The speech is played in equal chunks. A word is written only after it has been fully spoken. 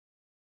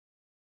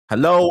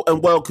Hello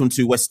and welcome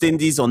to West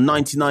Indies on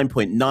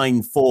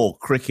 99.94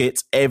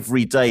 Cricket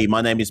every day.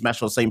 My name is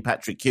Mashal St.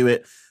 Patrick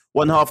Hewitt,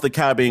 one half of the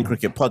Caribbean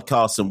Cricket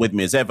Podcast, and with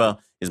me as ever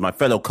is my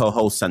fellow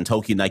co-host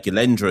Santoki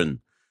Nagulendran.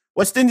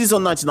 West Indies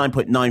on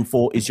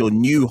 99.94 is your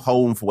new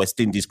home for West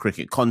Indies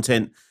cricket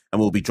content,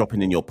 and we'll be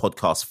dropping in your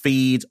podcast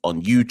feed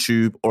on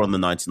YouTube or on the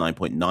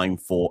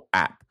 99.94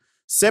 app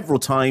several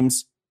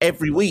times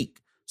every week.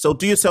 So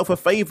do yourself a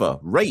favour,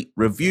 rate,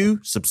 review,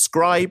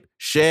 subscribe,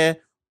 share,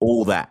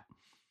 all that.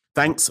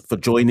 Thanks for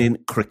joining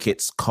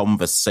Cricket's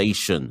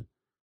Conversation.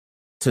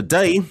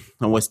 Today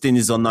on West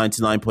Indies on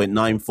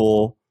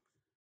 99.94,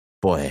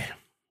 boy,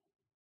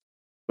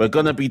 we're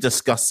going to be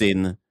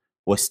discussing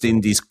West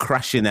Indies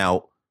crashing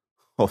out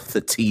of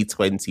the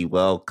T20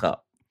 World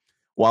Cup.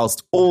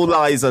 Whilst all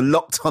eyes are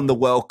locked on the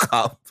World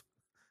Cup,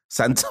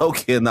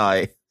 Santoki and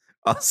I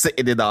are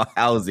sitting in our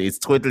houses,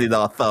 twiddling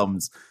our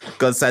thumbs,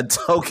 because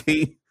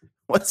Santoki,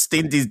 West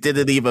Indies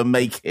didn't even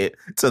make it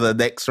to the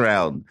next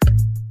round.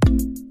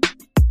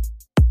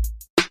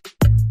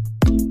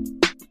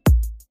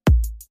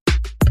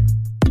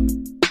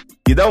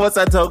 You know what,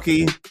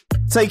 Santoki?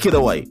 Take it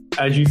away.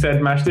 As you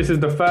said, Mash, this is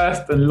the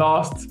first and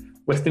last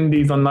West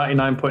Indies on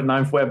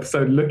 99.94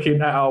 episode looking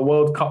at our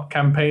World Cup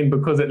campaign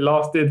because it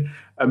lasted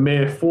a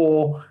mere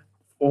four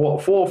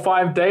or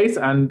 5 days.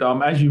 And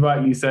as you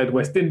rightly said,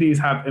 West Indies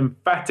have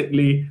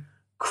emphatically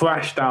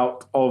crashed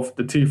out of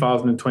the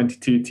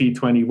 2022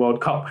 T20 World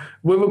Cup.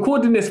 We're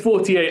recording this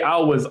 48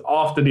 hours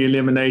after the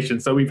elimination,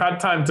 so we've had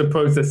time to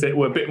process it.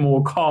 We're a bit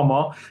more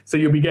calmer, so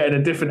you'll be getting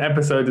a different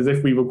episode as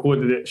if we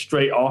recorded it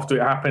straight after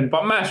it happened.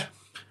 But Mash,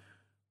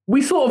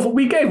 we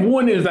gave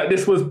warnings that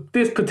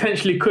this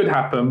potentially could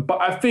happen,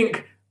 but I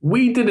think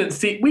we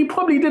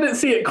probably didn't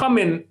see it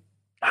coming,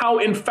 how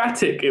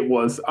emphatic it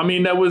was. I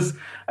mean, there was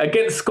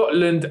against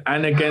Scotland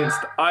and against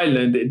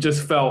Ireland, it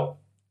just felt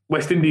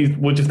West Indies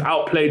were just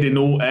outplayed in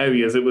all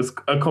areas. It was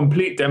a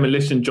complete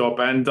demolition job,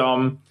 and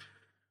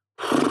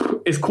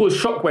it's caused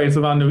shockwaves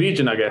around the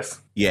region, I guess.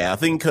 Yeah, I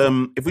think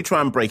if we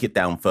try and break it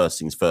down, first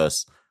things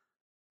first,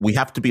 we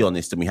have to be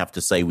honest and we have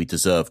to say we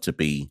deserve to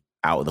be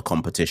out of the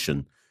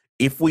competition.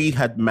 If we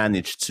had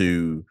managed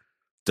to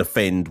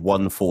defend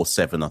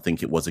 147, I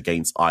think it was,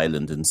 against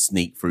Ireland and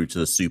sneak through to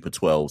the Super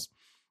 12s,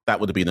 that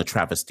would have been a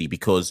travesty,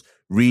 because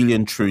really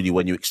and truly,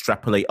 when you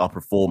extrapolate our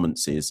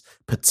performances,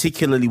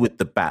 particularly with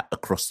the bat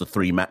across the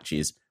 3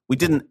 matches, we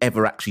didn't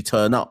ever actually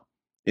turn up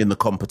in the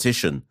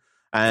competition.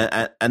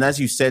 And as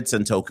you said,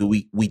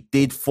 Santoki, we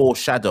did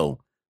foreshadow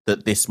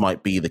that this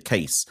might be the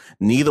case.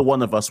 Neither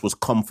one of us was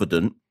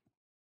confident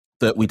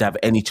that we'd have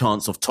any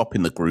chance of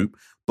topping the group.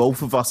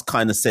 Both of us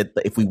kind of said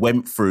that if we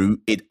went through,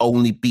 it'd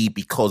only be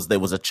because there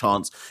was a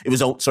chance. It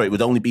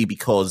would only be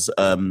because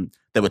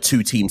there were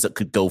 2 teams that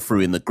could go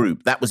through in the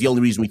group. That was the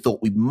only reason we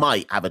thought we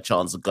might have a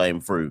chance of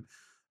going through.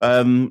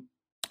 But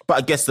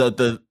I guess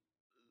the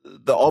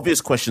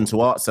obvious question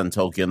to ask,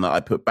 Santoki, and that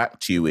I put back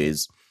to you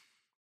is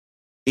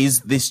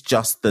this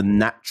just the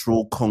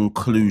natural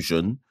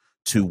conclusion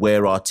to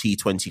where our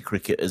T20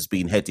 cricket has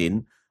been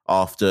heading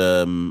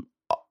after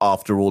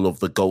all of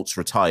the GOATs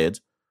retired?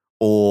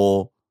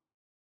 Or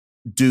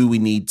do we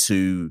need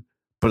to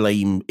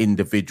blame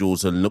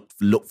individuals and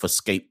look for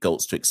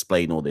scapegoats to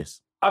explain all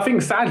this? I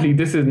think, sadly,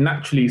 this is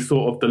naturally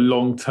sort of the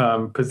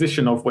long-term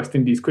position of West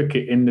Indies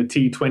cricket in the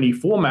T20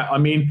 format. I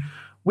mean,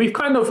 we've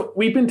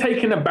been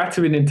taking a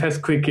battering in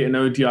Test cricket and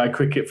ODI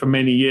cricket for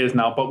many years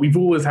now, but we've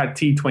always had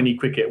T20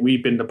 cricket.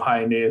 We've been the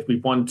pioneers.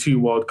 We've won 2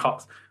 World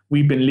Cups.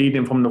 We've been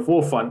leading from the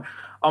forefront.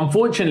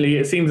 Unfortunately,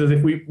 it seems as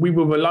if we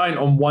were relying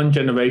on one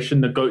generation,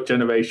 the GOAT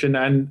generation,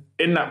 and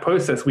in that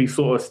process, we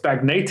sort of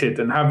stagnated,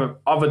 and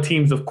other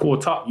teams have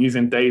caught up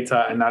using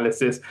data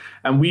analysis,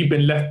 and we've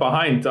been left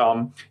behind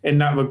in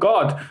that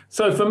regard.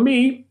 So for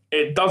me,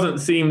 it doesn't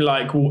seem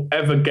like we'll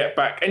ever get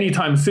back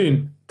anytime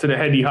soon to the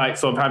heady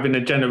heights of having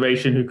a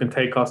generation who can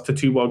take us to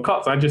 2 World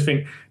Cups. I just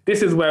think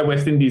this is where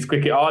West Indies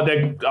cricket are.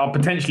 There are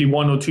potentially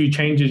 1 or 2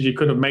 changes you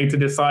could have made to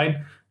this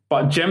side.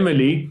 But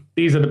generally,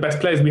 these are the best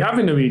players we have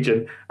in the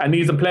region. And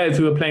these are players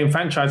who are playing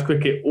franchise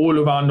cricket all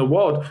around the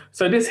world.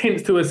 So this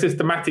hints to a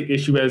systematic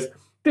issue as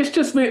this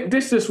just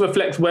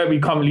reflects where we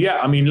currently are.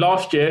 I mean,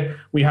 last year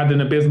we had an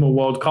abysmal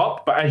World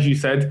Cup. But as you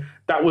said,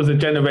 that was a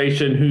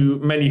generation who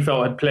many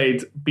felt had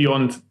played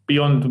beyond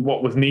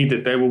what was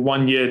needed. They were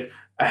 1 year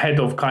ahead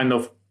of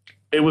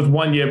it was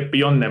 1 year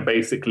beyond them,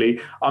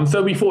 basically.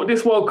 So we thought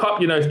this World Cup,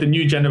 it's the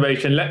new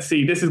generation. Let's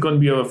see, this is going to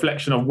be a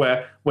reflection of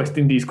where West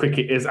Indies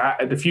cricket is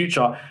at the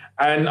future.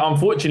 And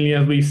unfortunately,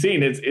 as we've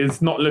seen,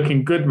 it's not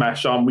looking good,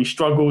 Mash. We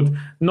struggled,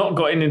 not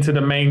getting into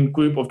the main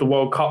group of the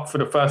World Cup for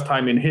the first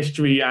time in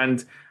history.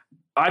 And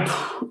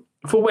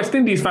for West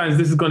Indies fans,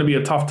 this is going to be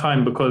a tough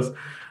time because,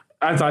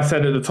 as I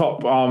said at the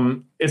top,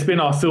 it's been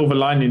our silver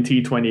line in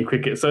T20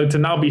 cricket. So to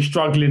now be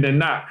struggling in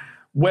that,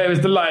 where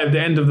is the light at the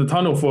end of the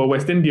tunnel for a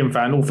West Indian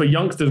fan or for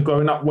youngsters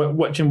growing up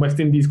watching West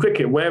Indies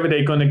cricket? Where are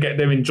they going to get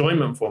their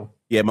enjoyment from?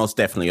 Yeah, most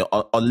definitely.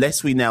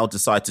 Unless we now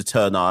decide to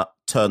turn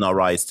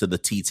our eyes to the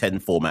T10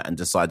 format and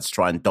decide to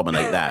try and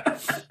dominate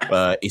that,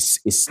 it's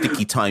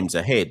sticky times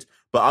ahead.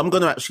 But I'm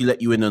going to actually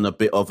let you in on a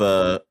bit of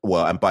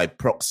and by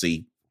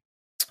proxy,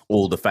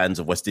 all the fans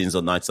of West Indies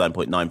on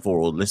 99.94,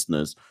 all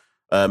listeners.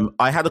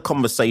 I had a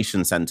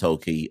conversation,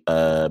 Santoki,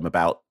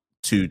 about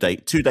 2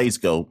 days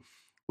ago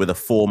with a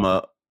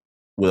former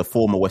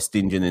West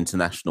Indian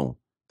international.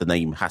 The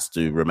name has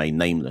to remain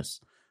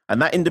nameless.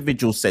 And that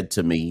individual said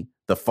to me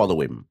the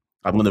following.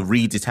 I'm going to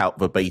read it out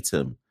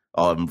verbatim.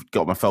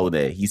 Got my phone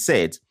there. He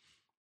said,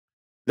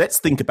 let's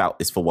think about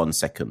this for 1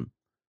 second.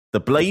 The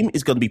blame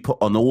is going to be put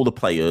on all the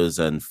players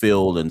and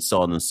Phil and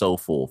so on and so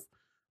forth.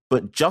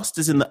 But just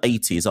as in the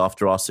 80s,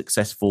 after our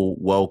successful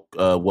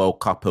World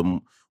Cup,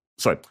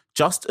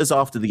 just as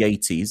after the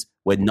 80s,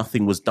 when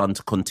nothing was done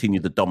to continue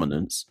the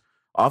dominance,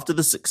 after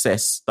the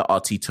success that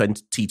our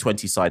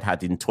T20 side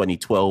had in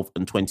 2012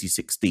 and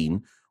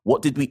 2016,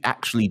 what did we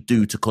actually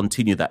do to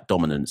continue that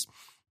dominance?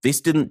 This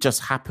didn't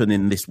just happen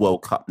in this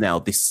World Cup now.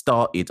 This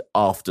started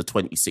after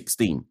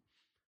 2016.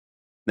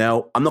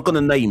 Now, I'm not going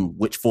to name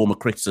which former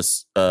cricketer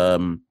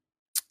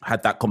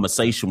had that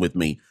conversation with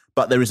me,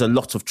 but there is a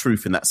lot of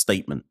truth in that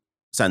statement,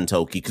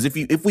 Santoki. Because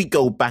if we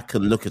go back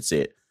and look at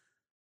it,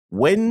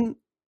 when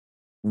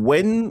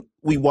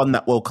we won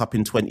that World Cup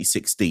in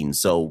 2016,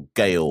 so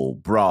Gale,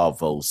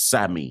 Bravo,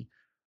 Sammy,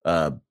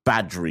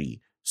 Badri,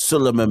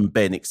 Suleiman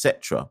Ben,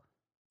 etc.,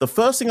 the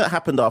first thing that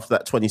happened after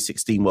that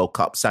 2016 World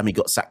Cup, Sammy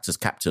got sacked as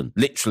captain,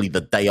 literally the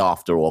day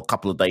after or a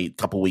couple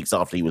of weeks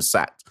after he was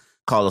sacked.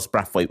 Carlos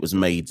Brathwaite was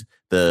made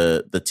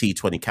the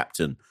T20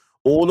 captain.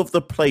 All of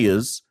the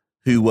players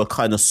who were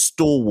kind of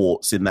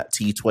stalwarts in that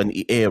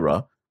T20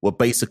 era were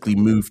basically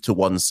moved to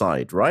one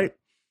side, right?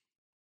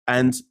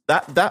 And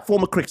that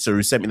former cricketer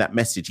who sent me that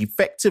message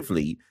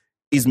effectively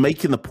is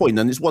making the point,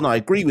 and it's one I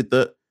agree with,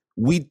 that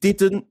we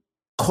didn't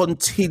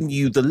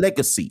continue the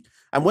legacy.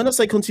 And when I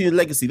say continue the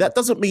legacy, that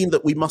doesn't mean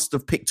that we must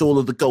have picked all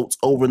of the GOATs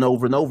over and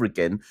over and over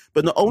again.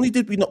 But not only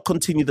did we not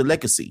continue the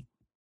legacy,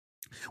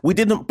 we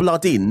didn't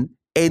blood in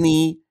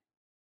any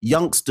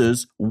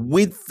youngsters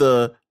with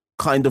the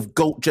kind of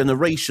GOAT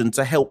generation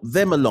to help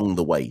them along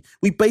the way.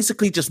 We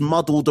basically just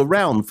muddled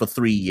around for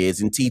 3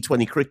 years in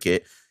T20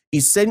 cricket,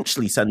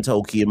 essentially,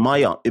 Santoki,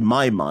 in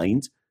my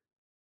mind,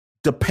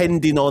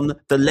 depending on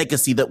the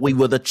legacy that we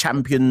were the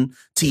champion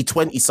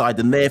T20 side,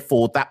 and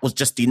therefore that was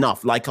just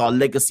enough. Like our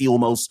legacy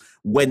almost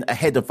went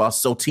ahead of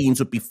us, so teams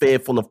would be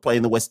fearful of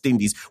playing the West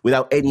Indies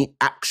without any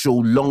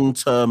actual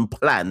long-term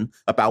plan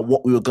about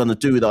what we were going to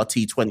do with our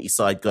T20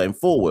 side going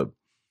forward.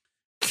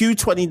 Q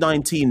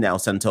 2019 now,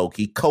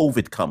 Santoki,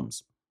 COVID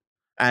comes.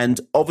 And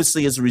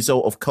obviously as a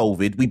result of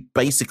COVID, we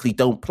basically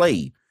don't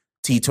play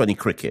T20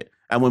 cricket.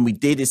 And when we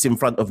did, it's in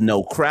front of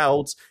no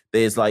crowds.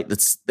 There was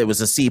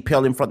a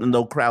CPL in front of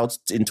no crowds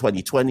in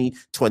 2020,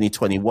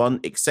 2021,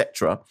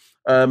 etc.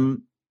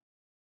 And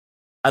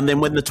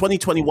then when the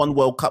 2021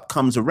 World Cup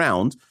comes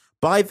around,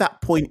 by that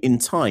point in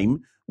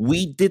time,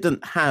 we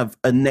didn't have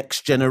a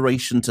next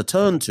generation to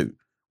turn to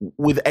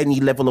with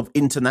any level of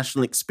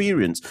international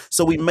experience.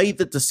 So we made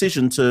the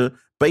decision to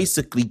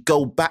basically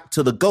go back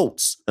to the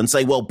GOATs and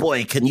say, well,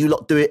 boy, can you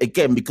lot do it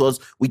again? Because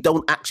we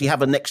don't actually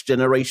have a next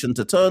generation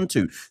to turn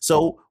to.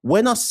 So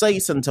when I say,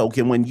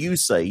 Santoki, when you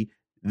say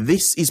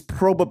this is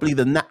probably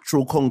the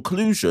natural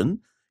conclusion,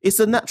 it's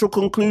a natural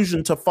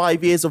conclusion to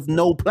 5 years of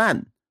no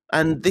plan.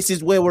 And this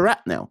is where we're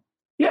at now.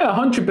 Yeah,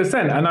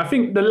 100%. And I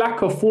think the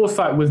lack of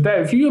foresight was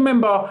there. If you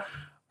remember,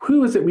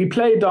 who was it? We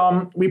played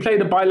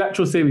a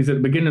bilateral series at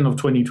the beginning of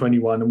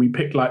 2021, and we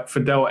picked like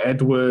Fidel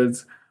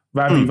Edwards,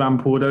 Ravi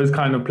Vampur, those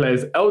kind of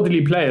players,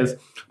 elderly players.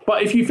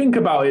 But if you think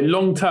about it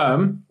long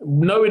term,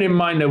 knowing in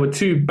mind there were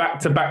 2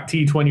 back-to-back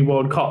T20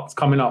 World Cups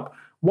coming up,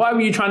 why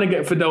were you trying to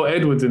get Fidel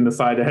Edwards in the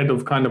side ahead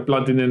of kind of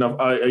blooding in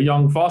a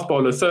young fast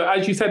bowler? So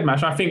as you said,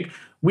 Mash, I think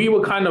we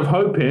were kind of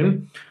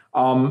hoping,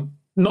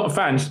 not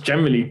fans,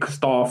 generally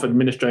staff,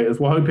 administrators,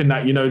 were hoping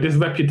that, this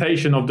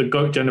reputation of the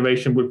GOAT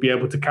generation would be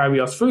able to carry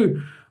us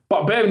through.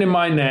 But bearing in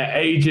mind their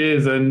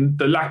ages and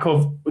the lack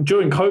of,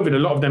 during COVID, a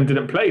lot of them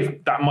didn't play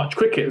that much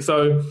cricket.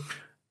 So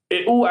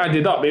it all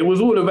added up. It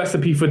was all a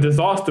recipe for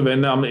disaster.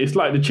 And it's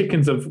like the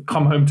chickens have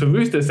come home to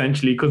roost,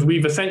 essentially, because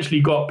we've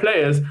essentially got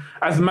players,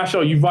 as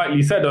Mashal, you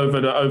rightly said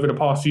over the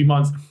past few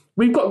months,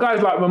 we've got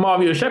guys like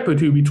Romario Shepherd,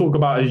 who we talk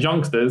about as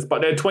youngsters,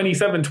 but they're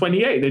 27,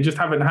 28. They just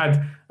haven't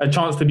had a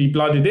chance to be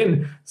blooded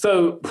in.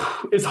 So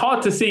it's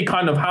hard to see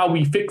kind of how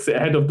we fix it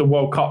ahead of the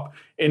World Cup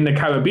in the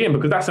Caribbean,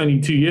 because that's only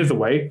 2 years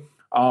away.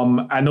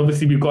 And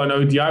obviously we've got an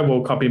ODI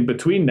World Cup in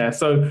between there.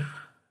 So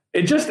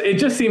it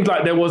just seems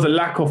like there was a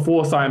lack of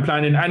foresight and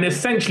planning. And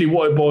essentially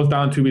what it boils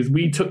down to is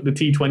we took the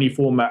T20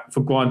 format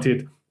for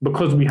granted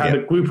because we had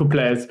a group of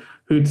players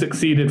who'd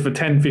succeeded for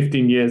 10,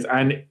 15 years.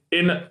 And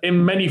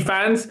in many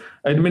fans,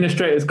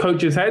 administrators,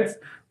 coaches' heads,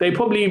 they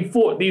probably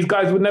thought these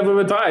guys would never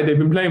retire. They've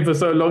been playing for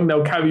so long,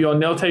 they'll carry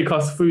on, they'll take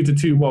us through to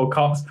 2 World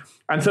Cups.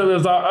 And so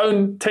there's our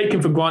own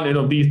taking for granted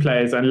of these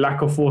players and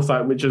lack of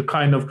foresight, which has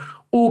kind of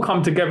all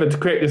come together to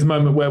create this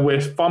moment where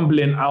we're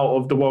fumbling out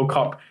of the World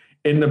Cup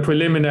in the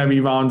preliminary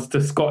rounds to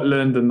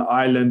Scotland and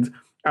Ireland,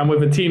 and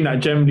with a team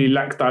that generally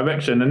lacks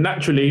direction. And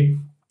naturally,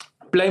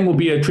 blame will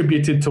be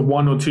attributed to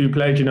one or two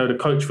players, the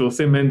coach Phil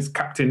Simmons,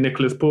 captain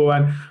Nicholas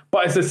Pooran.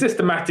 But it's a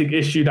systematic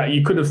issue that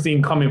you could have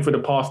seen coming for the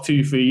past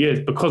 2-3 years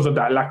because of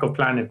that lack of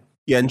planning.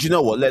 Yeah, and you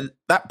know what?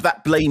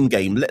 That blame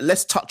game,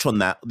 let's touch on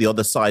that, the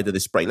other side of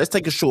this break. Let's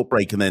take a short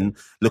break and then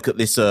look at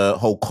this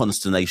whole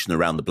consternation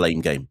around the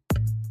blame game.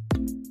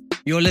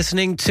 You're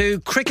listening to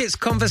Cricket's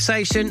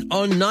Conversation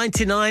on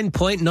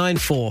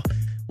 99.94.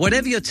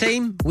 Whatever your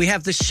team, we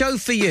have the show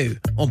for you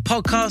on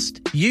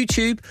podcast,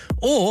 YouTube,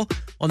 or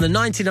on the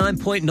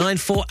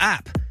 99.94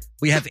 app.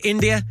 We have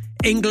India,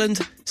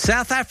 England,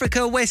 South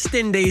Africa, West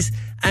Indies,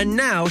 and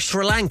now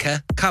Sri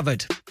Lanka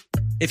covered.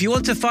 If you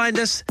want to find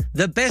us,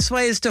 the best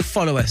way is to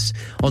follow us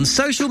on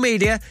social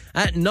media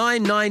at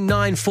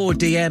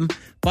 9994DM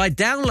by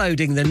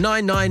downloading the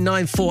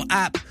 9994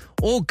 app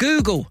or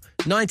Google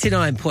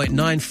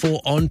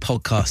 99.94 on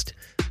podcast.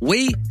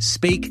 We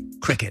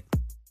speak cricket.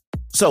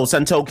 So,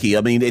 Santoki,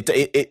 I mean,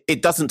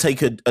 it doesn't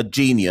take a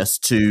genius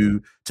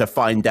to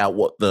find out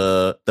what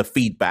the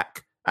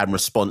feedback and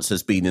response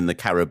has been in the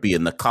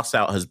Caribbean. The cuss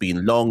out has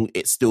been long.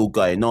 It's still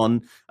going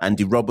on.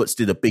 Andy Roberts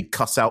did a big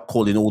cuss out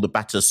calling all the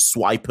batters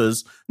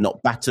swipers,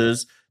 not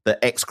batters.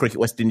 The ex-Cricket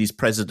West Indies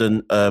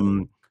president,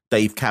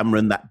 Dave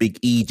Cameron, that big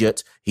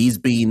idiot, he's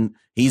been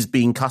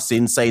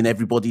cussing, saying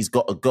everybody's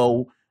got to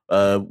go.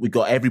 We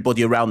got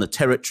everybody around the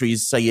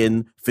territories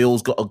saying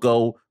Phil's got to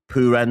go,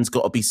 Pooran's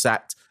got to be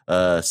sacked,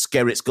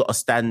 Skerritt's got to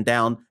stand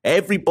down.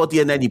 Everybody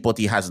and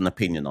anybody has an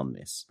opinion on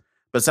this.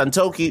 But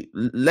Santoki,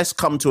 let's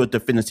come to a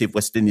definitive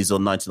West Indies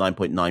on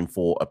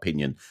 99.94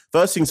 opinion.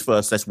 First things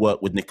first, let's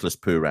work with Nicholas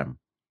Pooran.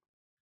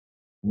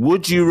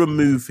 Would you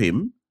remove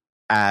him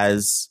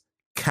as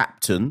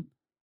captain,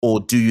 or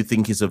do you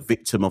think he's a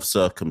victim of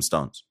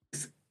circumstance?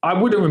 I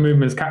wouldn't remove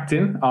him as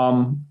captain.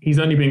 He's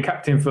only been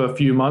captain for a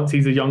few months.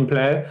 He's a young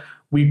player.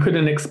 We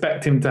couldn't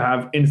expect him to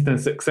have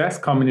instant success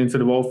coming into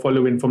the role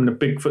following from the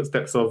big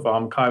footsteps of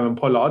Kieron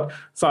Pollard.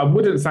 So I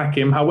wouldn't sack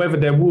him. However,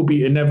 there will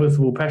be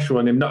inevitable pressure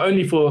on him, not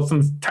only for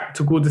some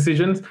tactical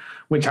decisions,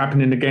 which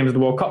happened in the games of the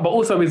World Cup, but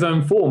also his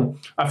own form.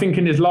 I think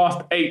in his last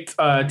 8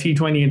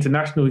 T20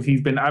 internationals, he's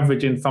been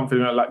averaging something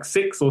like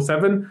 6 or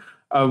 7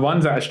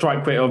 runs at a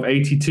strike rate of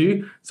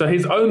 82. So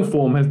his own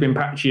form has been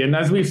patchy. And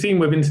as we've seen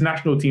with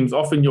international teams,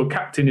 often your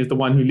captain is the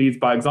one who leads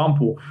by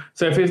example.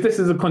 So if this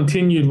is a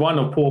continued run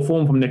of poor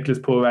form from Nicholas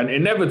Pooran,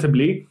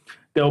 inevitably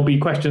there'll be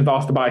questions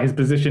asked about his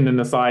position in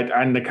the side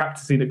and the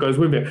captaincy that goes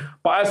with it.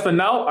 But as for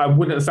now, I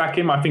wouldn't sack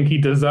him. I think he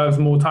deserves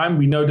more time.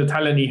 We know the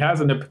talent he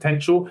has and the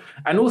potential.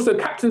 And also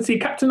captaincy,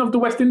 captain of the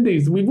West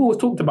Indies. We've always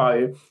talked about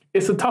it.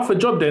 It's a tougher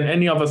job than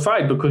any other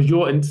side because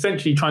you're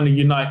essentially trying to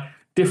unite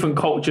different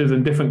cultures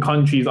and different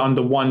countries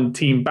under one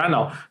team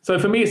banner. So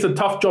for me, it's a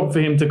tough job for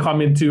him to come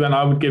into, and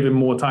I would give him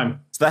more time.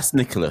 So that's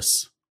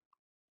Nicholas.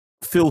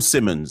 Phil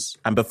Simmons.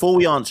 And before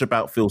we answer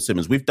about Phil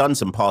Simmons, we've done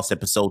some past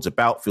episodes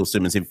about Phil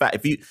Simmons. In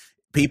fact,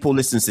 people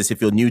listen to this,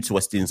 if you're new to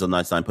West Indies on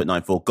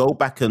 99.94, go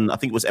back and I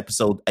think it was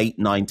episode 8,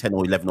 9, 10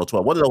 or 11 or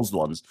 12. One of those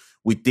ones,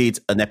 we did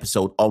an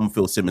episode on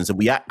Phil Simmons, and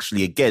we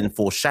actually, again,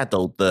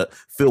 foreshadowed that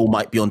Phil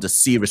might be under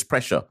serious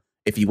pressure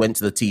if he went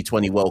to the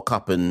T20 World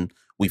Cup and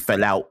we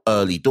fell out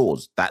early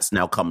doors. That's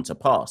now come to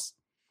pass.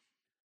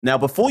 Now,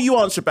 before you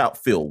answer about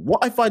Phil, what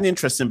I find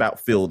interesting about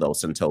Phil, though,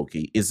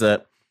 Santoki, is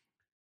that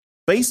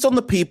based on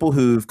the people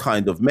who've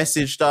kind of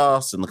messaged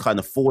us and the kind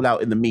of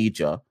fallout in the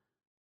media,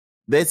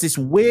 there's this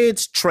weird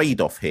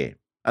trade-off here.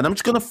 And I'm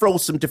just going to throw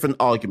some different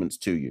arguments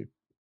to you.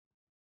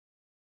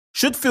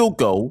 Should Phil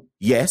go?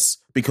 Yes,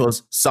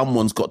 because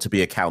someone's got to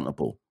be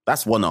accountable.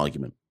 That's one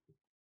argument.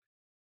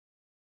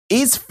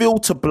 Is Phil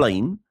to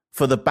blame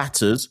for the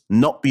batters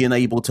not being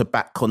able to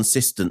bat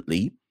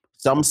consistently?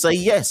 Some say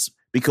yes,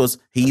 because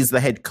he's the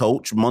head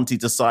coach. Monty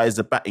Desai is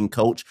the batting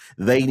coach.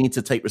 They need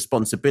to take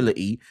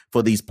responsibility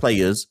for these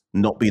players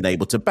not being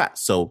able to bat.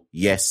 So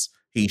yes,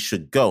 he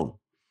should go.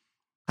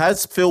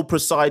 Has Phil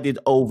presided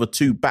over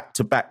 2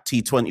 back-to-back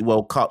T20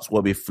 World Cups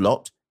where we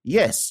flopped?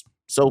 Yes,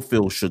 so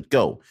Phil should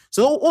go.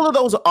 So all of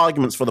those are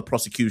arguments for the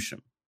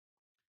prosecution.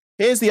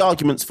 Here's the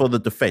arguments for the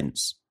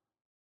defence.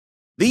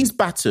 These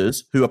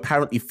batters, who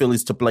apparently Phil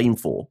is to blame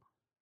for,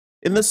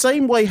 in the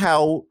same way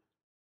how...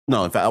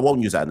 No, in fact, I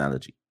won't use that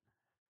analogy.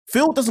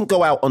 Phil doesn't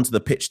go out onto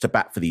the pitch to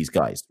bat for these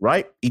guys,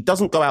 right? He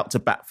doesn't go out to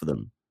bat for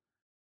them.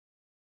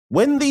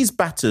 When these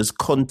batters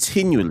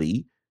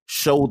continually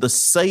show the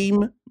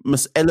same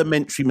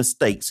elementary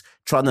mistakes,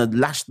 trying to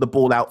lash the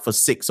ball out for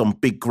 6 on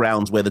big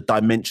grounds where the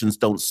dimensions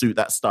don't suit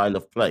that style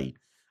of play,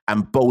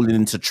 and bowling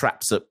into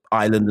traps that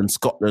Ireland and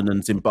Scotland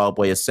and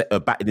Zimbabwe are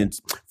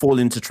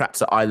falling into traps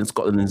that Ireland,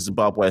 Scotland and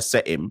Zimbabwe are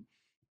set in.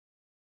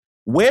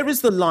 Where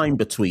is the line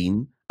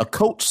between a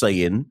coach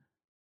saying,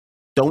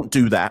 don't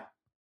do that,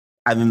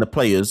 and then the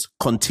players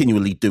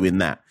continually doing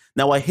that?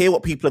 Now, I hear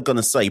what people are going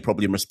to say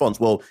probably in response.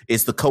 Well,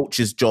 it's the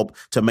coach's job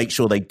to make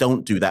sure they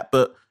don't do that.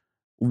 But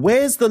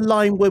where's the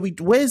line where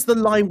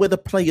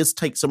the players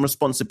take some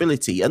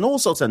responsibility? And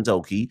also,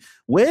 Santoki,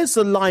 where's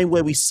the line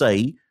where we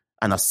say,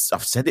 and I've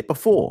said it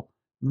before,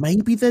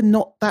 maybe they're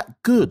not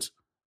that good.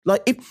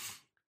 Like,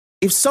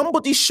 if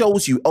somebody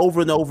shows you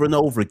over and over and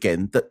over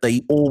again that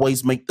they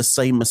always make the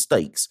same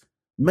mistakes,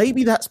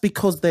 maybe that's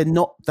because they're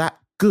not that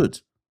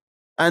good.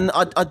 And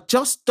I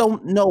just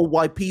don't know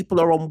why people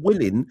are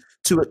unwilling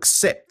to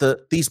accept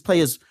that these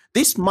players,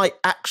 this might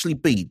actually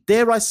be,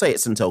 dare I say it,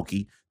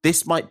 Santoki,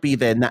 this might be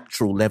their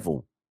natural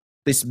level.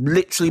 This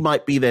literally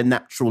might be their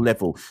natural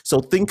level. So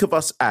think of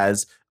us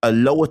as a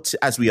lower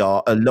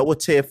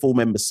tier full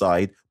member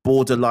side,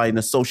 borderline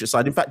associate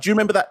side. In fact, do you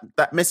remember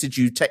that message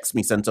you texted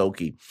me,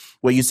 Santoki,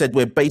 where you said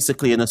we're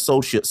basically an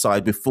associate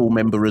side with full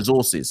member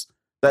resources?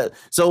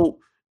 So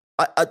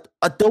I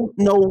don't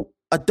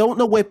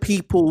know where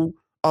people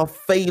are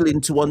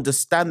failing to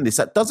understand this.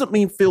 That doesn't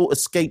mean Phil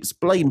escapes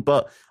blame,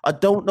 but I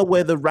don't know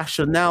where the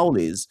rationale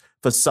is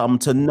for some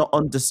to not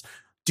understand.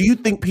 Do you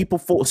think people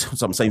fall?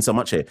 So I'm saying so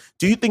much here.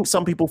 Do you think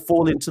some people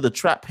fall into the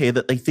trap here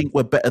that they think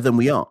we're better than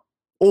we are?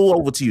 All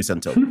over to you,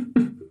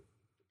 Santoki.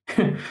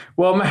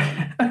 Well,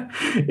 man,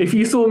 if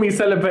you saw me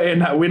celebrating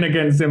that win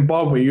against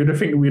Zimbabwe, you'd have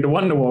think we'd have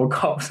won the World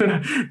Cup. So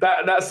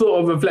that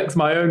sort of reflects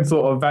my own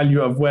sort of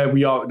value of where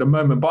we are at the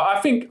moment. But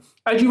I think,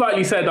 as you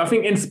rightly said, I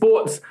think in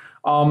sports,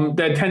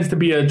 there tends to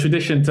be a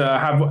tradition to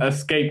have a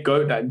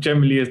scapegoat that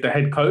generally is the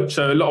head coach.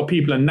 So a lot of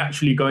people are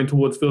naturally going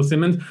towards Phil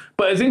Simmons.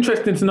 But it's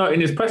interesting to note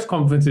in his press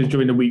conferences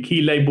during the week,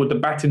 he labelled the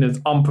batting as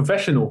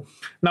unprofessional.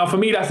 Now, for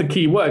me, that's a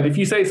key word. If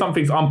you say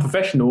something's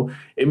unprofessional,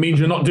 it means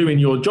you're not doing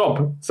your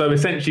job. So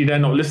essentially, they're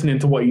not listening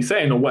to what he's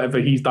saying or whatever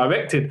he's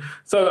directed.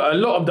 So a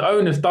lot of the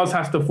onus does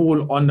have to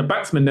fall on the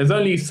batsman. There's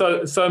only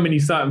so many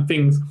certain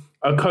things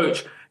a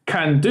coach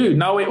can do.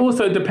 Now, it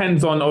also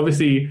depends on,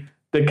 obviously,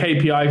 the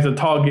KPIs, the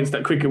targets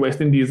that Cricket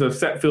West Indies have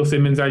set Phil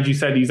Simmons. As you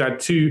said, he's had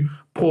 2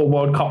 poor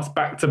World Cups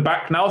back to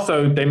back now,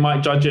 so they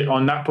might judge it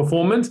on that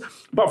performance.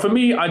 But for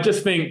me, I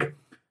just think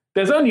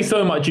there's only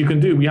so much you can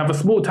do. We have a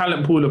small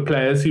talent pool of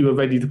players who are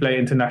ready to play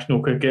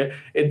international cricket.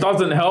 It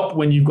doesn't help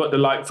when you've got the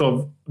likes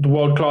of the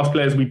world-class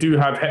players. We do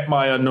have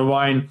Hetmeyer,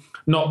 Narine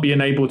not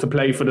being able to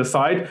play for the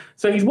side.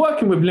 So he's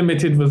working with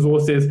limited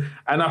resources.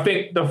 And I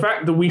think the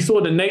fact that we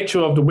saw the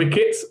nature of the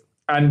wickets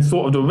and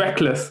sort of the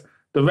reckless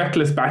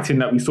batting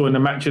that we saw in the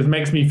matches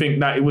makes me think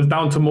that it was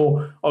down to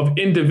more of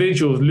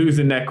individuals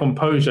losing their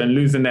composure and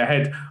losing their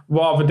head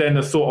rather than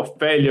a sort of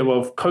failure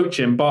of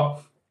coaching. But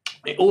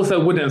it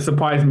also wouldn't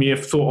surprise me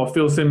if sort of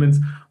Phil Simmons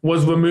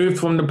was removed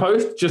from the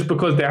post just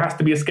because there has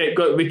to be a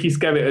scapegoat. Ricky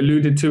Skerritt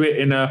alluded to it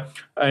in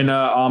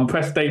a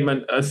press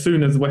statement as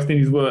soon as West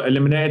Indies were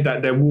eliminated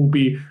that there will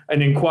be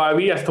an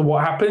inquiry as to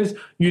what happens.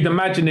 You'd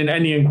imagine in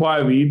any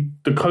inquiry,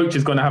 the coach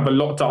is going to have a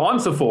lot to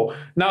answer for.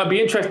 Now, it'd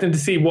be interesting to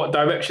see what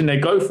direction they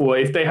go for,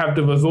 if they have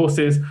the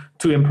resources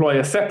to employ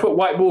a separate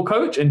white ball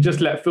coach and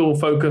just let Phil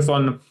focus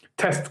on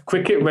Test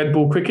cricket, red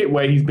ball cricket,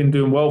 where he's been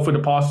doing well for the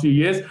past few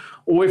years,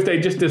 or if they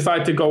just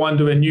decide to go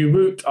under a new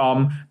route,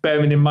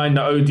 bearing in mind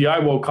the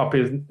ODI World Cup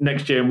is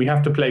next year and we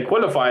have to play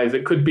qualifiers.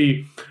 It could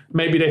be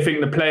maybe they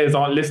think the players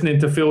aren't listening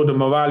to Phil, the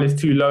morale is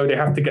too low, they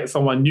have to get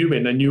someone new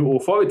in, a new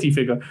authority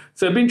figure.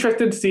 So it'd be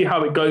interesting to see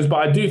how it goes, but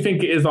I do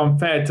think it is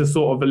unfair to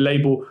sort of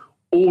label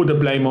all the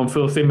blame on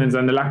Phil Simmons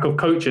and the lack of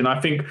coaching.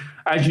 I think,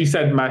 as you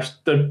said, Mash,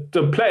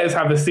 the players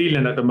have a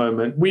ceiling at the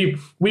moment.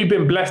 We've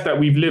been blessed that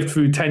we've lived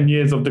through 10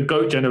 years of the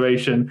GOAT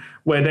generation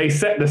where they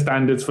set the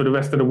standards for the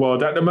rest of the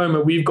world. At the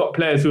moment, we've got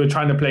players who are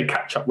trying to play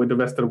catch up with the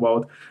rest of the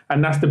world.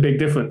 And that's the big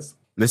difference.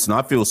 Listen,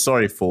 I feel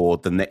sorry for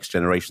the next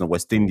generation of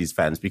West Indies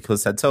fans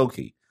because,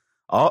 Santoki,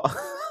 our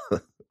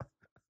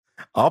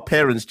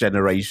parents'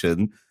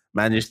 generation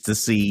managed to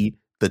see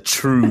the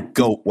true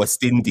GOAT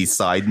West Indies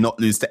side not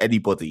lose to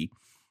anybody.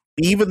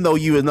 Even though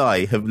you and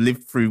I have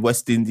lived through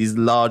West Indies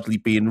largely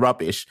being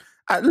rubbish,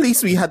 at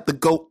least we had the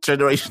GOAT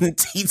generation in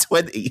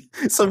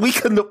T20. So we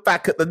can look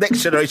back at the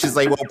next generation and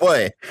say, well,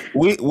 boy,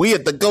 we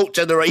had the GOAT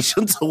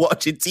generation to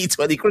watch in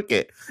T20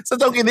 cricket. So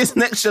don't get this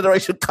next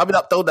generation coming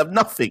up, don't have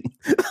nothing.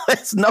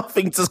 There's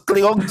nothing to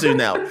cling on to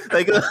now.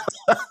 They got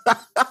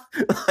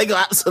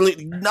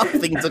absolutely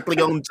nothing to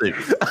cling on to.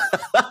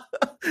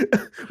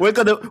 We're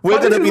gonna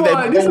be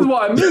there. This is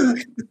what I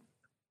mean.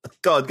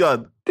 Go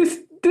on.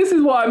 This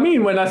is what I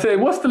mean when I say,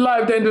 what's the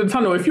light at the end of the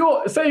tunnel? If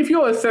you're a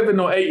 7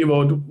 or 8 year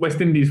old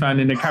West Indies fan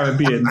in the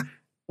Caribbean,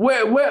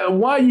 why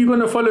are you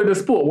going to follow the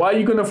sport? Why are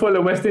you going to follow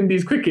West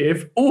Indies cricket?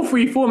 If all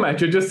 3 formats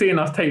you're just seeing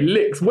us take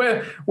licks,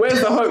 where's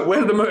the hope?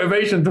 Where's the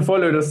motivation to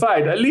follow the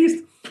side? At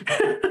least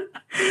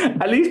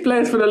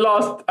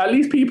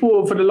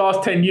people for the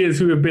last 10 years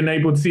who have been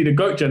able to see the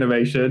GOAT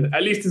generation,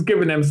 at least it's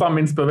given them some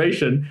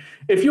inspiration.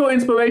 If your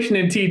inspiration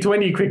in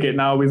T20 cricket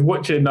now is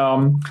watching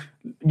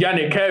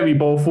Yannick Carey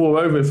bowl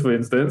 4 overs, for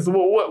instance,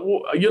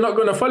 you're not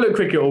going to follow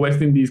cricket or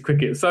West Indies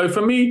cricket. So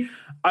for me,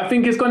 I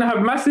think it's going to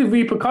have massive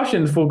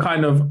repercussions for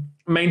kind of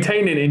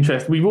maintaining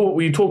interest.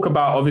 We talk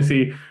about,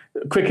 obviously,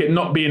 cricket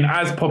not being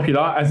as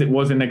popular as it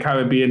was in the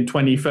Caribbean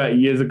 20, 30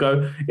 years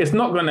ago. It's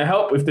not going to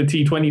help if the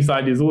T20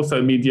 side is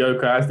also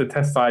mediocre as the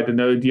Test side and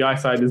the ODI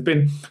side has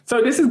been.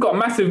 So this has got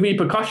massive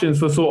repercussions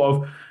for sort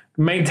of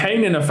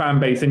maintaining a fan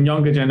base and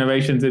younger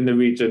generations in the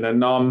region.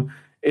 And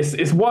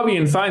it's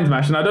worrying signs,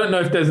 Mash. And I don't know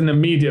if there's an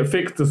immediate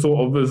fix to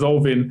sort of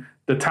resolving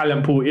the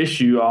talent pool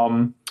issue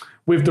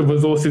with the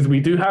resources we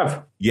do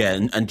have. Yeah,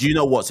 and do you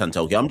know what,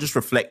 Santoki? I'm just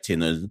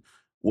reflecting.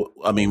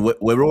 I mean,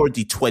 we're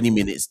already 20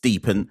 minutes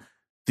deep, and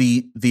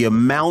the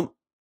amount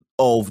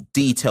of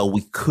detail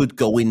we could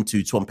go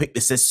into to unpick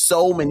this. There's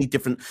so many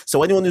different.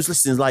 So anyone who's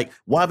listening is like,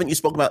 why haven't you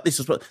spoken about this?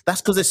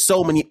 That's because there's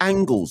so many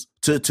angles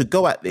to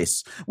go at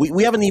this.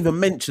 We haven't even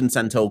mentioned,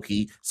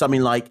 Santoki,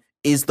 something like,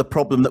 is the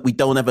problem that we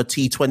don't have a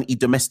T20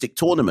 domestic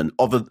tournament?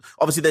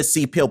 Obviously, there's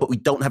CPL, but we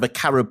don't have a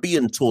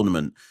Caribbean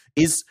tournament.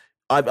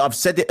 I've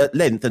said it at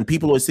length, and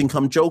people always think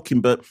I'm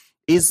joking, but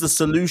is the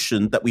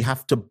solution that we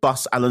have to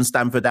bust Alan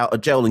Stanford out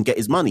of jail and get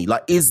his money?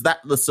 Like, is that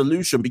the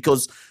solution?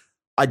 Because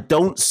I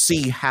don't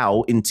see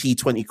how in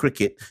T20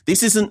 cricket,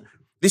 this is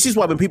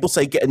why when people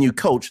say get a new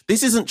coach,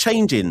 this isn't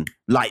changing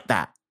like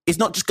that. It's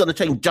not just going to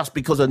change just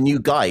because a new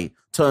guy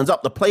turns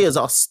up. The players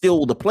are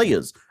still the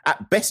players.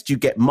 At best, you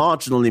get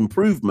marginal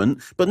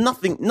improvement, but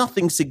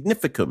nothing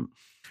significant.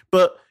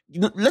 But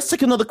let's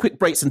take another quick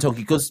break, Santoki,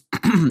 because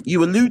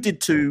you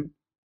alluded to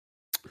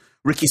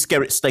Ricky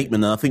Skerritt's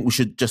statement, and I think we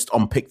should just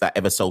unpick that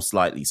ever so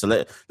slightly. So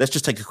let's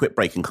just take a quick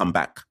break and come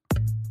back.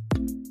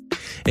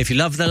 If you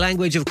love the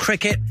language of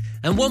cricket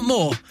and want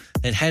more,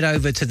 then head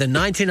over to the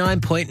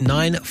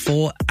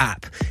 99.94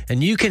 app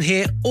and you can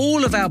hear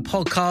all of our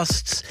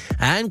podcasts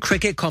and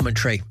cricket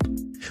commentary.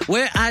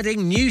 We're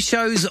adding new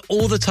shows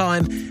all the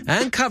time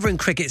and covering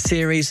cricket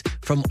series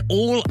from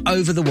all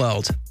over the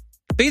world.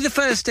 Be the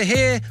first to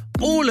hear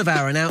all of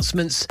our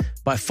announcements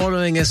by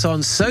following us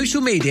on social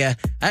media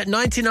at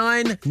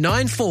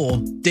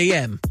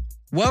 9994DM.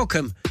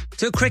 Welcome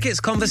to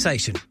Cricket's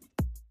Conversation.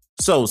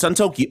 So,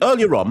 Santoki,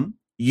 earlier on,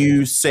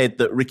 you said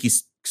that Ricky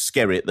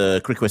Skerritt,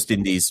 the Cricket West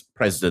Indies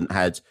president,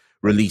 had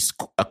released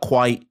a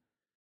quite,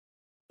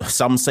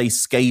 some say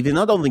scathing.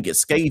 I don't think it's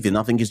scathing.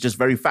 I think it's just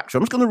very factual.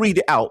 I'm just going to read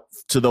it out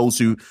to those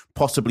who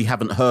possibly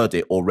haven't heard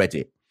it or read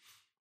it.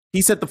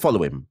 He said the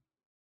following: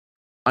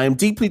 I am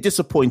deeply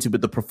disappointed with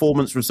the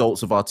performance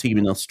results of our team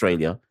in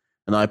Australia,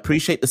 and I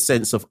appreciate the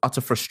sense of utter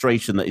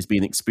frustration that is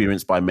being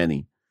experienced by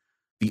many.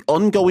 The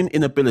ongoing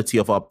inability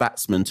of our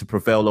batsmen to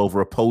prevail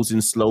over opposing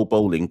slow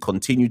bowling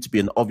continued to be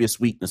an obvious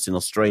weakness in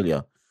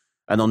Australia,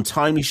 and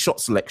untimely shot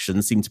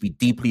selection seemed to be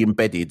deeply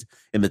embedded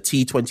in the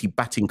T20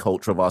 batting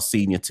culture of our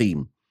senior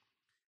team.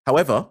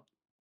 However,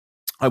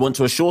 I want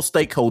to assure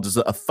stakeholders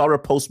that a thorough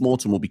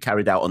post-mortem will be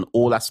carried out on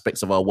all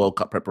aspects of our World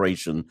Cup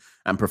preparation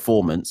and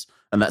performance,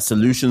 and that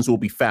solutions will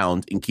be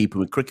found in keeping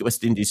with Cricket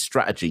West Indies'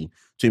 strategy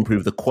to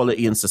improve the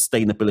quality and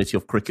sustainability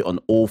of cricket on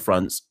all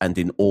fronts and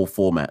in all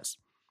formats.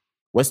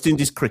 West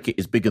Indies cricket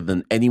is bigger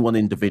than any one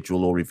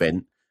individual or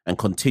event and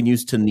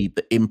continues to need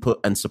the input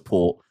and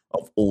support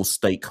of all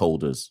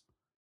stakeholders.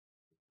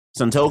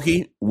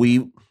 Santoki,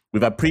 we've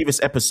had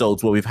previous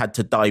episodes where we've had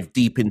to dive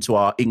deep into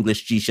our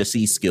English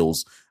GCSE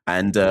skills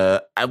and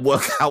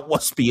work out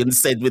what's being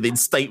said within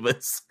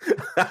statements.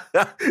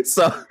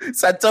 So,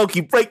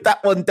 Santoki, break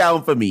that one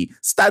down for me,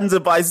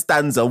 stanza by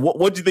stanza.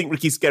 What do you think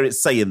Ricky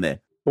Skerritt's saying there?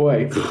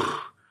 Boy,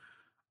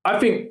 I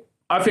think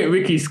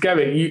Ricky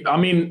Skerritt,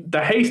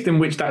 the haste in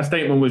which that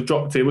statement was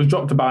dropped, it was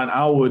dropped about an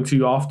hour or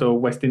two after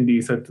West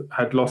Indies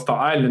had lost to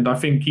Ireland. I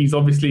think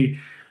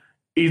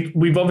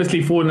we've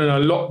obviously fallen a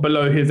lot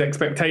below his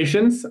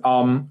expectations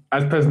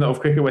as president of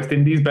Cricket West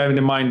Indies, bearing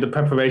in mind the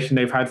preparation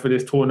they've had for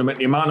this tournament,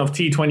 the amount of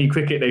T20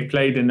 cricket they've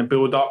played in the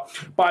build-up.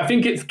 But I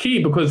think it's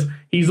key because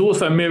he's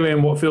also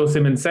mirroring what Phil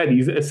Simmons said.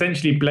 He's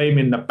essentially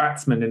blaming the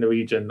batsmen in the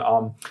region,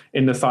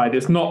 in the side.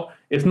 It's not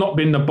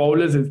been the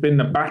bowlers, it's been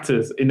the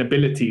batters'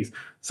 inabilities.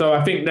 So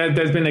I think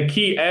there's been a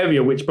key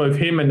area which both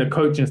him and the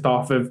coaching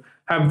staff have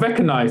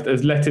recognised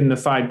as letting the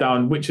side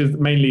down, which is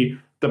mainly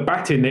the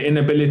batting, the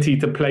inability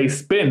to play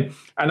spin.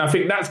 And I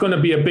think that's going to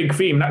be a big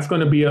theme. That's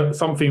going to be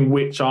something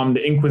which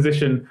the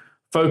Inquisition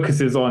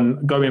focuses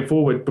on going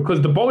forward,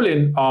 because the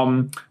bowling,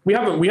 we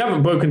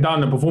haven't broken down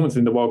the performance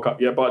in the World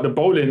Cup yet, but the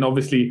bowling,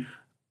 obviously,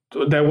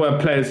 there were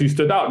players who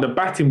stood out. The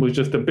batting was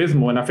just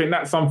abysmal. And I think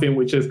that's something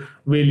which has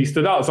really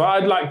stood out. So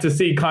I'd like to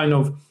see kind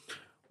of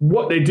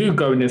what they do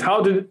going is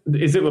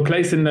is it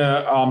replacing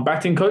the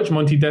batting coach,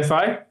 Monty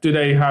Desai? Do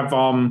they have...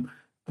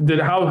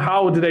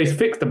 How do they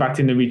fix the bat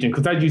in the region?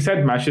 Because as you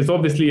said, Mash, it's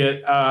obviously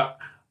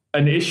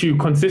an issue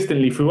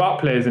consistently throughout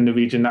players in the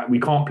region that we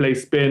can't play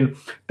spin.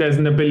 There's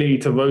an ability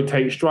to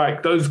rotate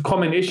strike. Those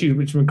common issues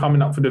which have been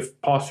coming up for the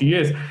past few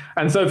years.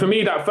 And so for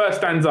me, that first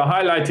stanza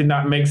highlighting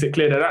that makes it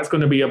clear that that's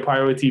going to be a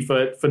priority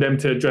for them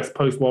to address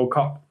post-World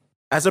Cup.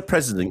 As a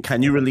president,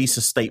 can you release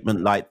a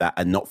statement like that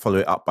and not follow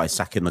it up by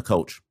sacking the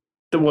coach?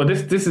 Well,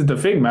 this is the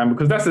thing, man,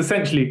 because it's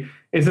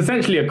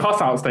essentially a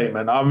cuss-out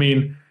statement. I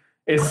mean...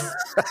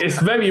 It's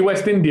very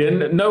West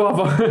Indian. No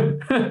other,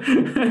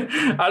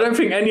 I don't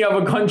think any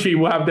other country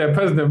will have their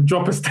president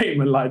drop a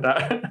statement like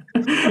that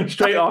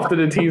straight after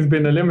the team's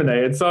been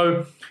eliminated.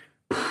 So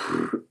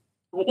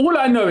all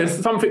I know is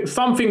something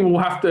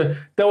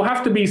there'll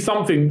have to be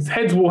something,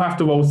 heads will have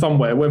to roll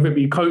somewhere, whether it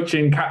be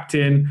coaching,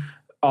 captain,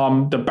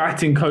 the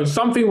batting coach.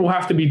 Something will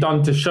have to be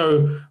done to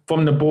show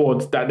from the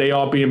board that they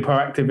are being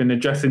proactive in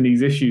addressing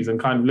these issues and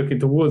kind of looking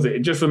towards it. It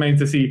just remains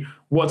to see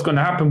what's going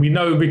to happen. We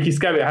know Ricky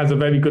Skerritt has a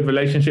very good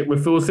relationship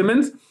with Phil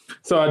Simmons,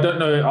 so I don't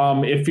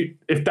know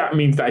if that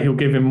means that he'll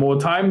give him more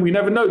time. We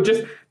never know.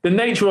 Just the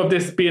nature of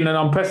this being an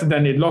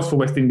unprecedented loss for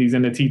West Indies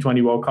in the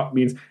T20 World Cup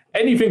means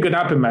anything could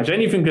happen, Madge.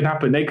 Anything could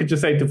happen. They could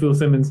just say to Phil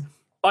Simmons,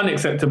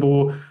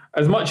 unacceptable.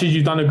 As much as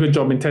you've done a good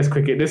job in Test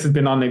cricket, this has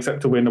been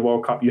unacceptable in the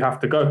World Cup. You have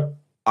to go.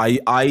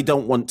 I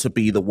don't want to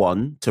be the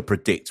one to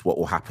predict what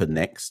will happen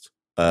next.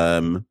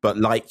 But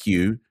like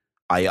you,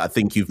 I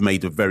think you've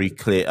made a very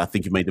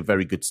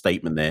good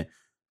statement there.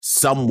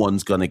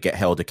 Someone's going to get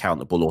held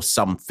accountable, or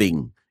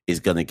something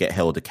is going to get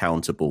held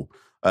accountable.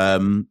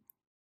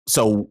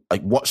 So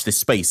watch this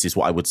space is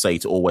what I would say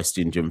to all West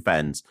Indian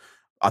fans.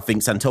 I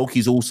think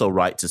Santoki's also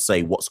right to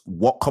say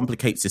what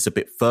complicates this a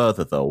bit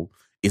further, though,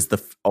 is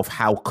of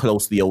how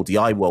close the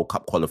ODI World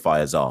Cup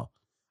qualifiers are.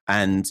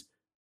 And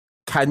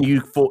can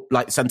you,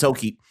 like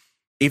Santoki,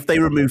 if they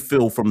remove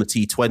Phil from the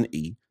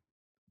T20,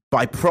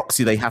 by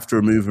proxy they have to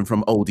remove him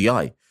from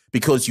ODI,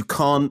 because you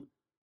can't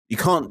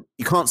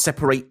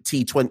separate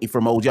T20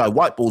 from ODI.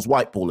 White ball's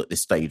white ball at this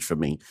stage for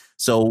me.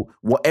 So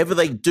whatever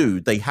they do,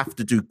 they have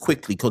to do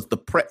quickly, because the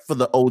prep for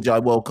the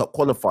ODI World Cup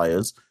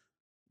qualifiers,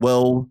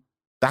 well,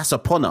 that's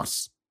upon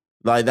us.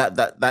 Like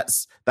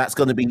that's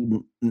going to be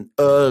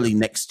early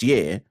next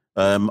year,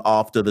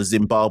 after the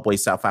Zimbabwe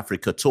South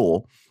Africa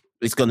tour.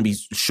 It's going to be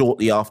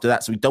shortly after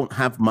that, so we don't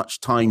have much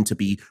time to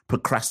be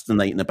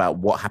procrastinating about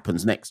what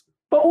happens next.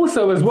 But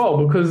also as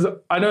well, because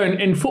I know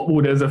in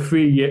football there's a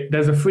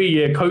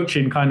 3-year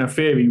coaching kind of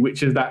theory,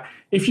 which is that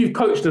if you've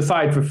coached a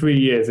side for 3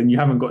 years and you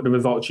haven't got the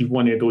results you've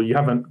wanted, or you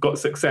haven't got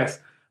success,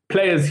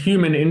 players'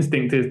 human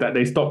instinct is that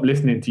they stop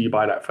listening to you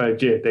by that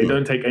third year. They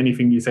don't take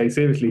anything you say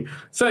seriously.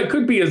 So it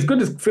could be, as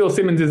good as Phil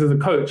Simmons is as a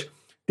coach,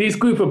 these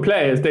group of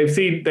players, they've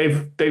seen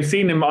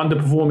him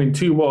underperform in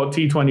 2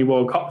 T20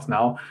 World Cups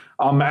now.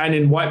 And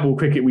in white ball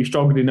cricket, we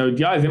struggled in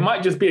ODIs. It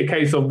might just be a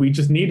case of we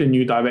just need a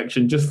new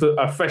direction, just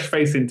a fresh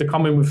face in to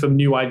come in with some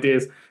new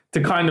ideas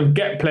to kind of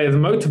get players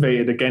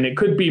motivated again. It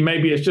could be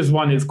maybe it's just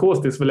run its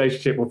course, this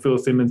relationship with Phil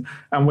Simmons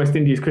and West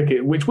Indies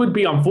cricket, which would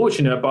be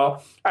unfortunate.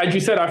 But as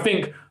you said, I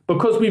think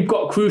because we've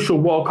got crucial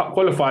World Cup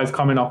qualifiers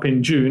coming up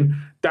in June,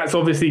 that's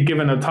obviously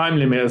given a time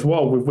limit as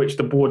well with which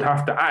the board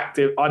have to act.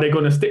 Are they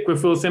going to stick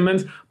with Phil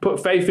Simmons,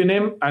 put faith in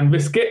him and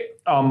risk it,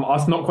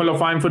 us not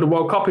qualifying for the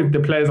World Cup if the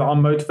players are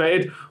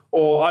unmotivated?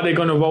 Or are they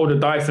going to roll the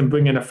dice and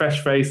bring in a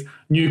fresh face,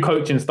 new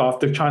coaching staff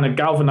to try and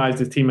galvanise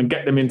this team and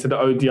get them into the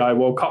ODI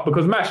World Cup?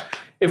 Because, Mash,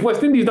 if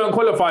West Indies don't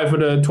qualify for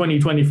the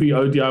 2023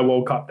 ODI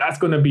World Cup, that's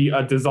going to be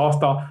a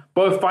disaster,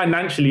 both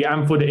financially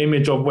and for the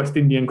image of West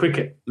Indian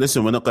cricket.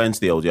 Listen, we're not going to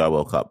the ODI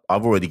World Cup.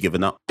 I've already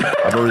given up. We're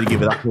not going to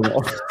the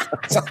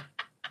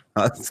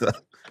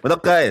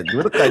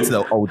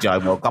ODI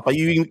World Cup.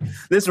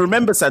 Listen,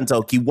 remember,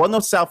 Santoki, one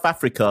of South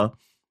Africa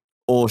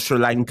or Sri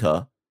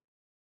Lanka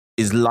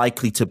is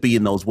likely to be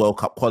in those World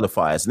Cup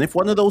qualifiers. And if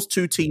one of those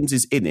two teams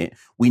is in it,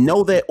 we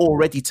know they're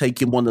already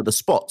taking one of the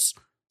spots.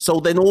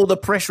 So then all the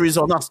pressure is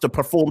on us to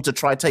perform to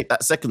try take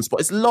that second spot.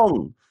 It's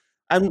long.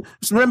 And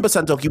remember,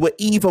 Santoki, we're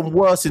even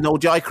worse in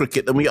ODI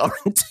cricket than we are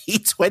in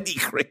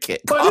T20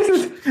 cricket. But this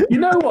is, you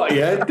know what,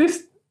 yeah?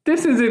 This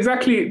is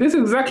exactly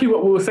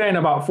what we were saying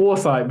about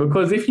foresight,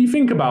 because if you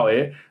think about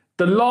it,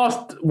 the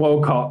last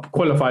World Cup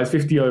qualifiers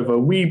 50 over,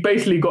 we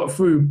basically got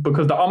through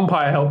because the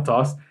umpire helped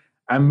us.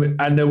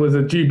 And there was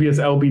a dubious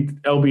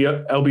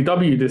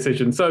LBW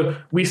decision. So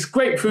we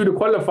scraped through the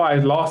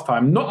qualifiers last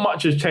time. Not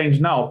much has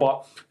changed now,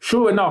 but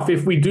sure enough,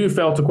 if we do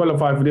fail to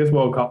qualify for this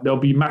World Cup, there'll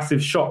be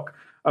massive shock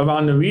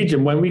around the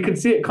region when we can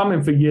see it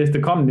coming for years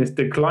to come, this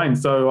decline.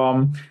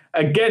 So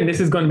again, this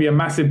is going to be a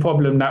massive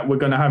problem that we're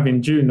going to have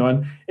in June.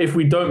 And if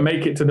we don't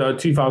make it to the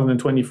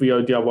 2023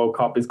 ODI World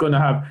Cup, it's going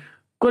to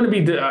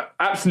be the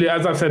absolute,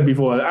 as I've said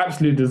before, an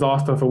absolute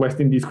disaster for West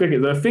Indies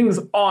cricket. The things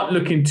aren't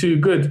looking too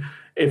good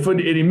for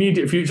the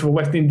immediate future for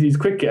West Indies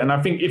cricket. And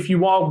I think if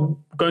you are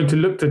going to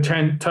look to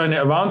turn it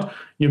around,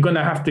 you're going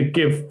to have to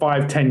give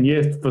 5-10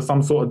 years for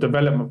some sort of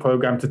development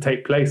program to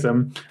take place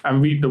and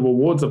reap the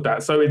rewards of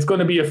that. So it's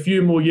going to be a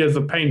few more years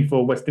of pain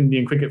for West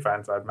Indian cricket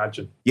fans, I'd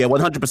imagine. Yeah,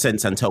 100%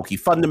 Santoki,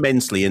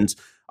 fundamentally. And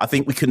I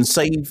think we can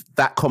save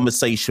that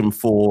conversation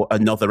for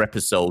another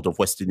episode of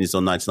West Indies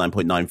on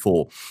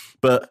 99.94.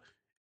 But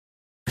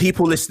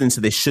people listening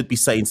to this should be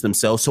saying to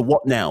themselves, so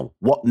what now?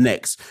 What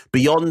next?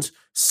 Beyond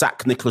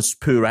sack Nicholas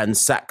Pooran,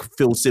 sack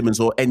Phil Simmons,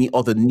 or any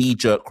other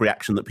knee-jerk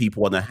reaction that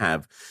people want to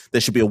have, there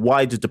should be a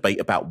wider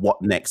debate about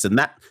what next. And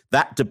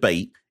that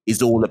debate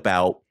is all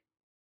about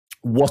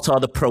what are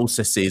the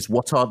processes,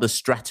 what are the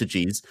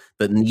strategies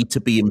that need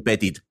to be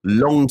embedded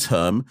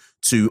long-term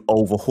to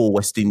overhaul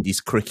West Indies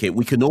cricket.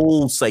 We can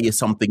all say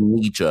something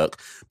knee-jerk,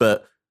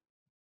 but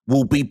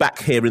we'll be back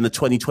here in the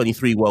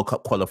 2023 World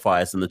Cup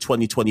qualifiers and the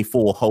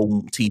 2024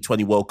 home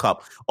T20 World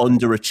Cup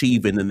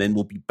underachieving, and then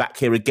we'll be back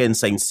here again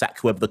saying sack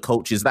whoever the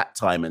coach is that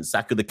time and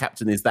sack who the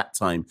captain is that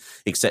time,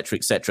 etc.,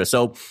 etc.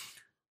 So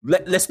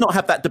let's not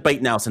have that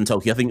debate now,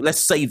 Santoki. I think let's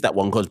save that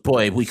one because,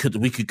 boy, we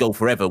could go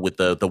forever with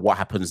the what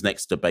happens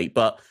next debate.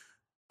 But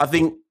I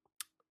think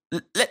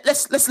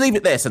let's leave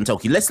it there,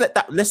 Santoki.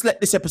 Let's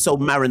let this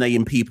episode marinate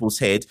in people's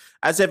head.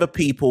 As ever,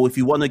 people, if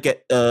you want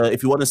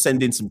to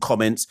send in some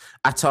comments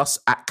at us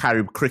at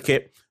Carib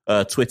Cricket,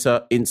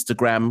 Twitter,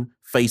 Instagram,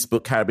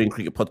 Facebook, Caribbean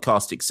Cricket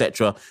Podcast,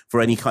 etc.,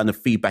 for any kind of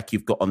feedback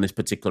you've got on this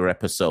particular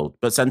episode.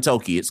 But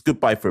Santoki, it's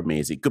goodbye from me.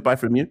 Is it goodbye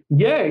from you?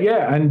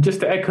 Yeah. And just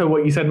to echo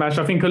what you said, Mash,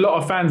 I think a lot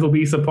of fans will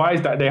be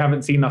surprised that they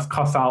haven't seen us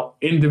cuss out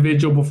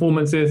individual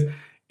performances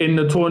in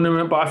the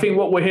tournament. But I think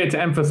what we're here to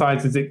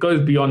emphasize is it goes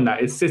beyond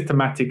that. It's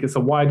systematic. It's a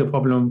wider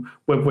problem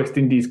with West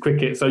Indies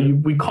cricket. So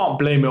we can't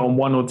blame it on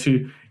one or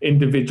two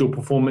individual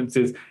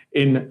performances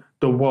in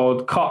the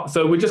World Cup.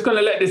 So we're just going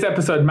to let this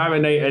episode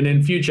marinate, and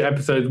in future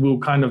episodes, we'll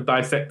kind of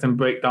dissect and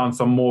break down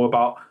some more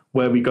about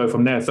where we go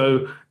from there.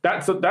 So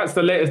that's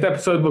the latest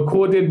episode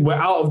recorded. We're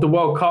out of the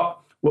World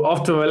Cup. We're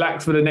off to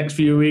relax for the next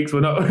few weeks.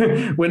 We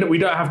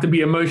don't have to be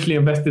emotionally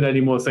invested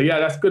anymore. So yeah,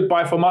 that's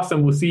goodbye from us,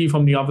 and we'll see you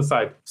from the other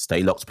side.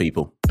 Stay locked,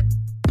 people.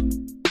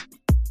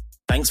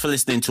 Thanks for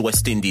listening to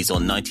West Indies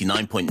on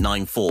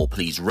 99.94.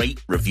 Please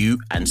rate, review,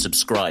 and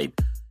subscribe.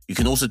 You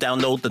can also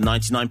download the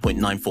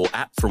 99.94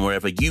 app from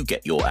wherever you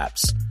get your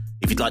apps.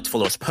 If you'd like to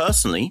follow us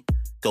personally,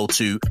 go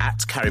to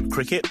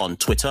 @CaribCricket on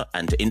Twitter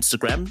and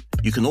Instagram.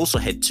 You can also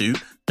head to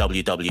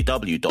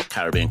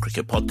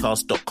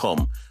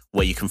www.caribbeancricketpodcast.com,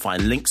 where you can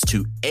find links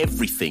to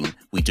everything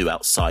we do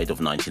outside of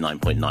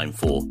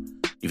 99.94.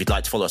 If you'd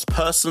like to follow us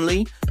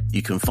personally,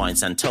 you can find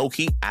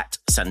Santoki at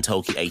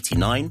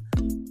Santoki89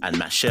 and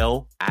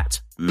Mashel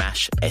at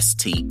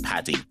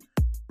MashSTPaddy.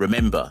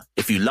 Remember,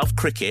 if you love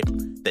cricket,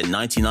 then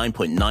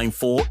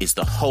 99.94 is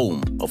the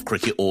home of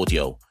cricket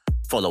audio.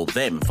 Follow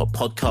them for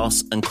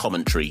podcasts and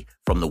commentary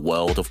from the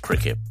world of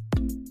cricket.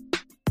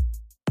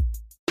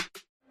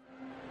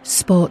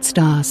 Sports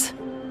stars.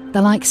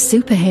 They're like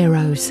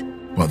superheroes.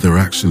 But they're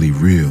actually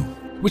real.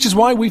 Which is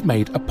why we've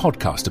made a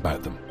podcast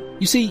about them.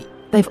 You see,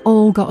 they've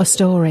all got a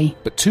story.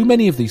 But too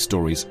many of these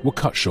stories were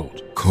cut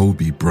short.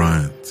 Kobe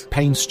Bryant,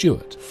 Payne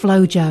Stewart,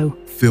 Flojo,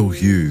 Phil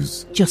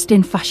Hughes,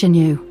 Justin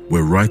Fashanu.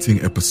 We're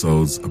writing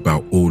episodes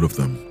about all of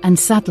them. And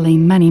sadly,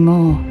 many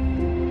more.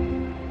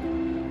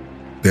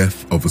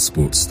 Death of a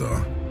Sports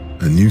Star,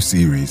 a new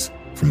series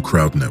from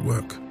Crowd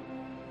Network.